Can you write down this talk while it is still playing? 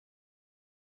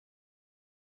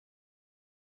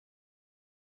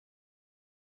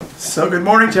So good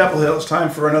morning, Chapel Hill. It's time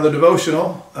for another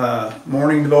devotional,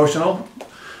 morning devotional.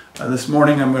 This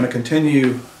morning I'm going to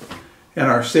continue in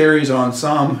our series on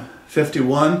Psalm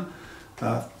 51,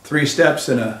 3 steps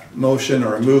in a motion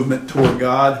or a movement toward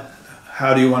God.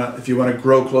 How do you want to, if you want to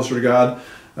grow closer to God,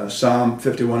 Psalm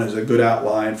 51 is a good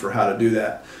outline for how to do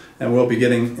that. And we'll be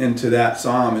getting into that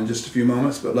psalm in just a few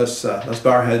moments, but let's bow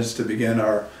our heads to begin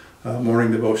our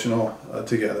morning devotional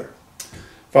together.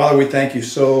 Father, we thank you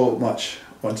so much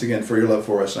once again for your love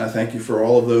for us, and I thank you for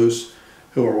all of those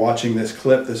who are watching this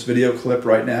clip, this video clip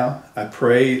right now. I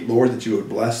pray, Lord, that you would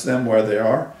bless them where they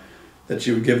are, that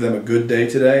you would give them a good day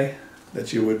today,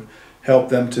 that you would help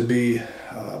them to be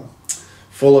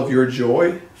full of your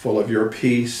joy, full of your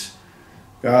peace.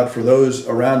 God, for those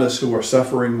around us who are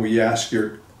suffering, we ask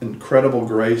your incredible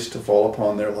grace to fall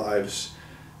upon their lives.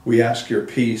 We ask your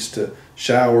peace to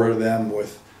shower them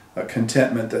with a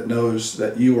contentment that knows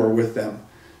that you are with them.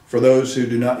 For those who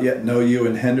do not yet know you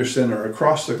in Henderson or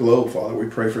across the globe, Father, we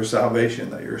pray for salvation,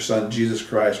 that your Son, Jesus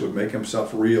Christ, would make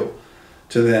himself real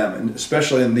to them. And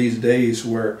especially in these days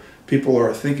where people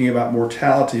are thinking about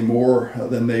mortality more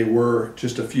than they were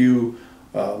just a few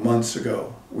months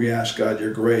ago. We ask, God,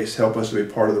 your grace, help us to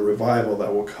be part of the revival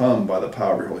that will come by the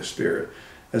power of your Holy Spirit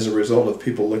as a result of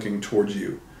people looking towards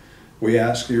you. We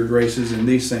ask your graces in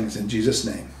these things in Jesus'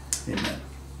 name. Amen.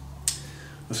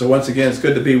 So once again, it's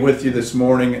good to be with you this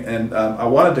morning, and I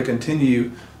wanted to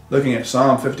continue looking at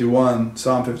Psalm 51.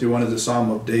 Psalm 51 is a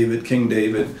psalm of David, King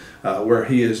David, where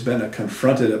he has been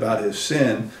confronted about his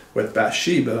sin with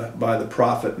Bathsheba by the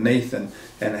prophet Nathan.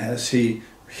 And as he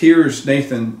hears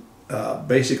Nathan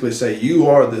basically say, you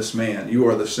are this man, you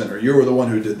are the sinner, you are the one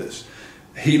who did this,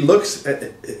 he looks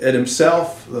at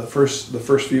himself. The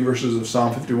first few verses of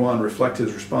Psalm 51 reflect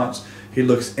his response. He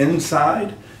looks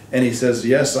inside and he says,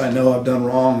 yes, I know I've done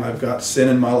wrong. I've got sin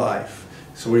in my life.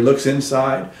 So he looks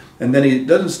inside, and then he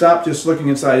doesn't stop just looking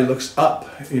inside. He looks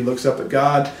up. He looks up at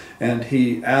God, and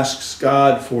he asks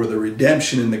God for the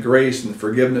redemption and the grace and the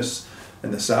forgiveness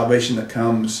and the salvation that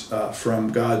comes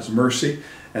from God's mercy.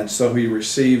 And so he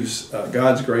receives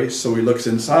God's grace. So he looks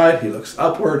inside, he looks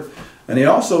upward, and he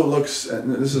also looks,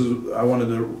 and this is, I wanted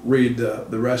to read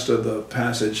the rest of the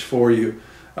passage for you.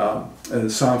 In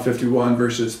Psalm 51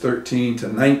 verses 13 to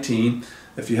 19,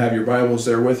 if you have your Bibles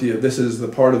there with you, this is the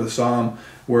part of the psalm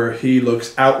where he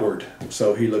looks outward.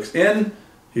 So he looks in,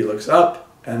 he looks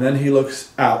up, and then he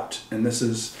looks out. And this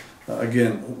is,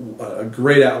 again, a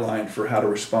great outline for how to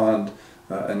respond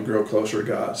and grow closer to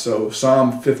God. So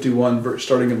Psalm 51,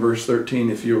 starting in verse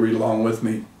 13, if you'll read along with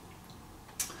me.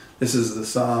 This is the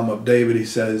psalm of David. He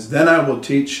says, then I will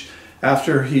teach,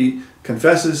 after he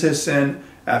confesses his sin,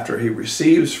 after he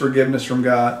receives forgiveness from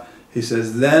God, he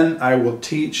says, then I will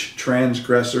teach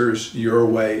transgressors your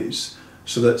ways,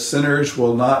 so that sinners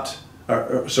will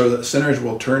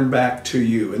turn back to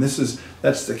you. And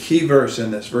that's the key verse in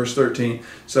this, verse 13.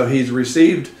 So he's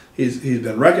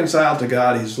been reconciled to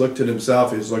God, he's looked at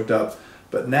himself, he's looked up,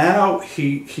 but now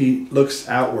he looks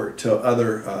outward to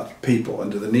other people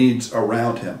and to the needs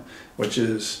around him, which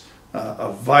is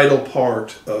a vital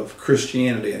part of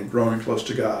Christianity and growing close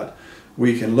to God.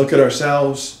 We can look at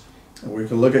ourselves, and we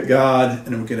can look at God,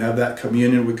 and we can have that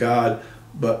communion with God,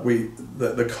 but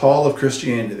the call of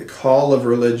Christianity, the call of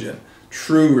religion,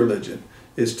 true religion,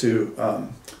 is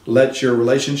to let your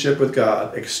relationship with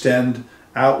God extend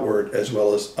outward as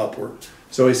well as upward.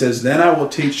 So he says, then I will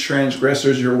teach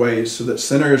transgressors your ways, so that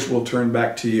sinners will turn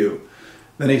back to you.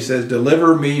 Then he says,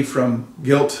 deliver me from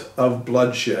guilt of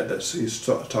bloodshed. He's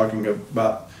talking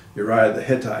about Uriah the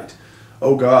Hittite.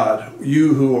 O God,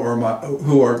 you who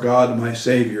are God, my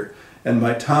Savior, and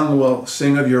my tongue will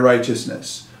sing of your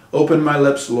righteousness. Open my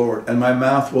lips, Lord, and my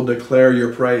mouth will declare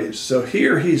your praise. So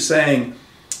here he's saying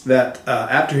that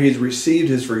after he's received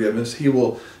his forgiveness, he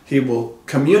will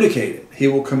communicate it. He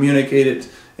will communicate it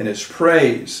in his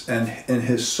praise and in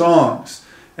his songs,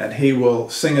 and he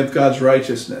will sing of God's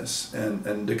righteousness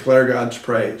and declare God's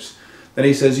praise. Then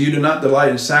he says, you do not delight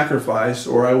in sacrifice,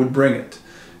 or I would bring it.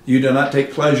 You do not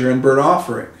take pleasure in burnt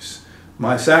offerings.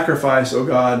 My sacrifice, O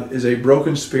God, is a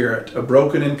broken spirit, a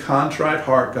broken and contrite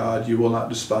heart, God, you will not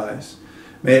despise.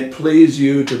 May it please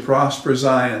you to prosper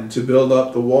Zion, to build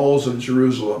up the walls of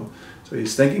Jerusalem. So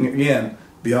he's thinking again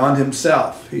beyond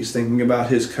himself. He's thinking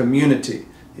about his community.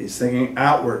 He's thinking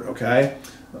outward, okay?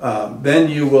 Then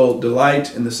you will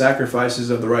delight in the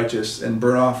sacrifices of the righteous, and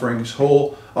burnt offerings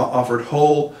offered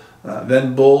whole.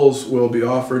 Then bulls will be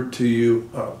offered to you,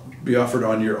 be offered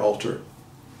on your altar.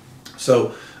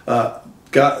 So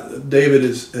David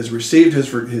has received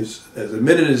has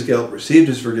admitted his guilt, received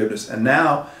his forgiveness, and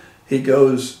now he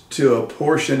goes to a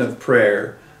portion of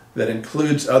prayer that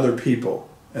includes other people.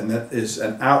 and that is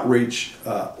an outreach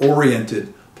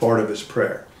oriented part of his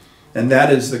prayer. And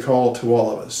that is the call to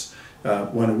all of us.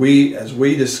 As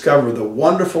we discover the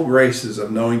wonderful graces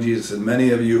of knowing Jesus, and many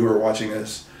of you who are watching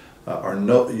this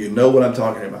you know what I'm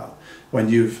talking about. When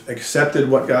you've accepted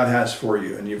what God has for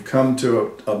you, and you've come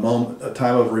to a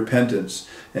time of repentance,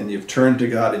 and you've turned to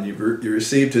God, and you've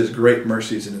received his great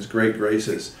mercies and his great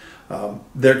graces,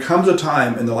 there comes a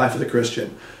time in the life of the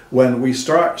Christian when we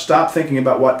stop thinking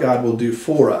about what God will do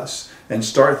for us and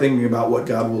start thinking about what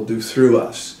God will do through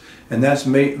us. And that's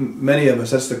many of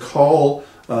us, that's the call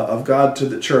of God to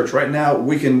the church. Right now,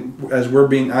 we can, as we're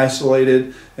being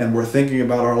isolated and we're thinking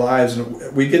about our lives,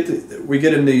 and we get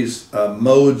in these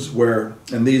modes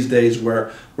in these days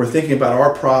where we're thinking about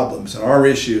our problems and our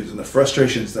issues and the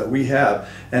frustrations that we have,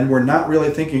 and we're not really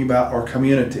thinking about our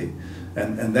community.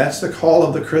 And that's the call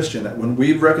of the Christian, that when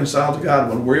we've reconciled to God,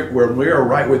 when we are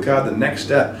right with God, the next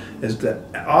step is to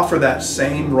offer that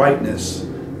same rightness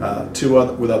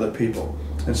with other people.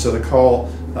 And so the call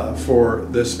for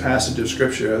this passage of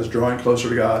Scripture as drawing closer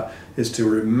to God is to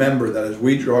remember that as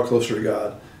we draw closer to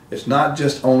God, it's not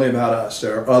just only about us.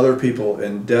 There are other people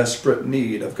in desperate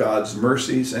need of God's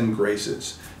mercies and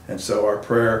graces. And so our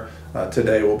prayer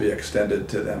today will be extended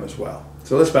to them as well.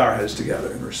 So let's bow our heads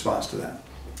together in response to that.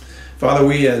 Father,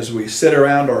 as we sit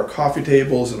around our coffee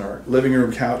tables and our living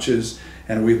room couches,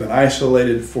 and we've been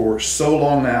isolated for so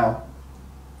long now,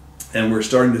 and we're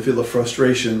starting to feel the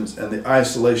frustrations and the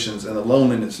isolations and the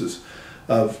lonelinesses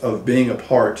of being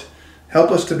apart,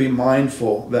 help us to be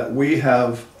mindful that we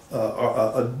have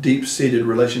a deep-seated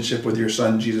relationship with your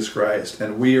Son, Jesus Christ,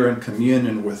 and we are in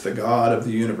communion with the God of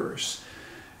the universe.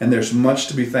 And there's much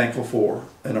to be thankful for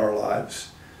in our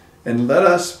lives. And let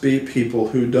us be people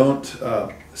who don't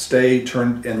stay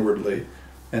turned inwardly,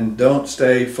 and don't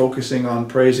stay focusing on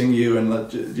praising you and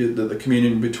let the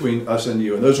communion between us and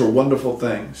you. And those are wonderful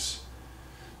things.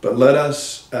 But let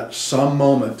us, at some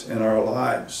moment in our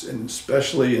lives, and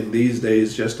especially in these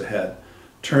days just ahead,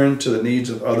 turn to the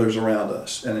needs of others around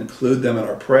us and include them in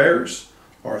our prayers,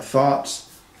 our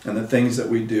thoughts, and the things that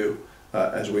we do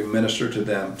as we minister to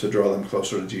them to draw them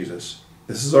closer to Jesus.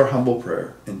 This is our humble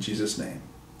prayer in Jesus' name.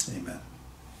 Amen.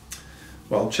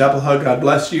 Well, Chapel Hug, God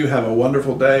bless you. Have a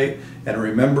wonderful day, and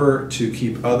remember to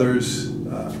keep others,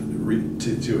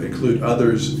 to include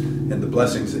others in the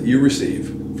blessings that you receive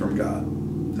from God.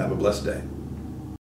 Have a blessed day.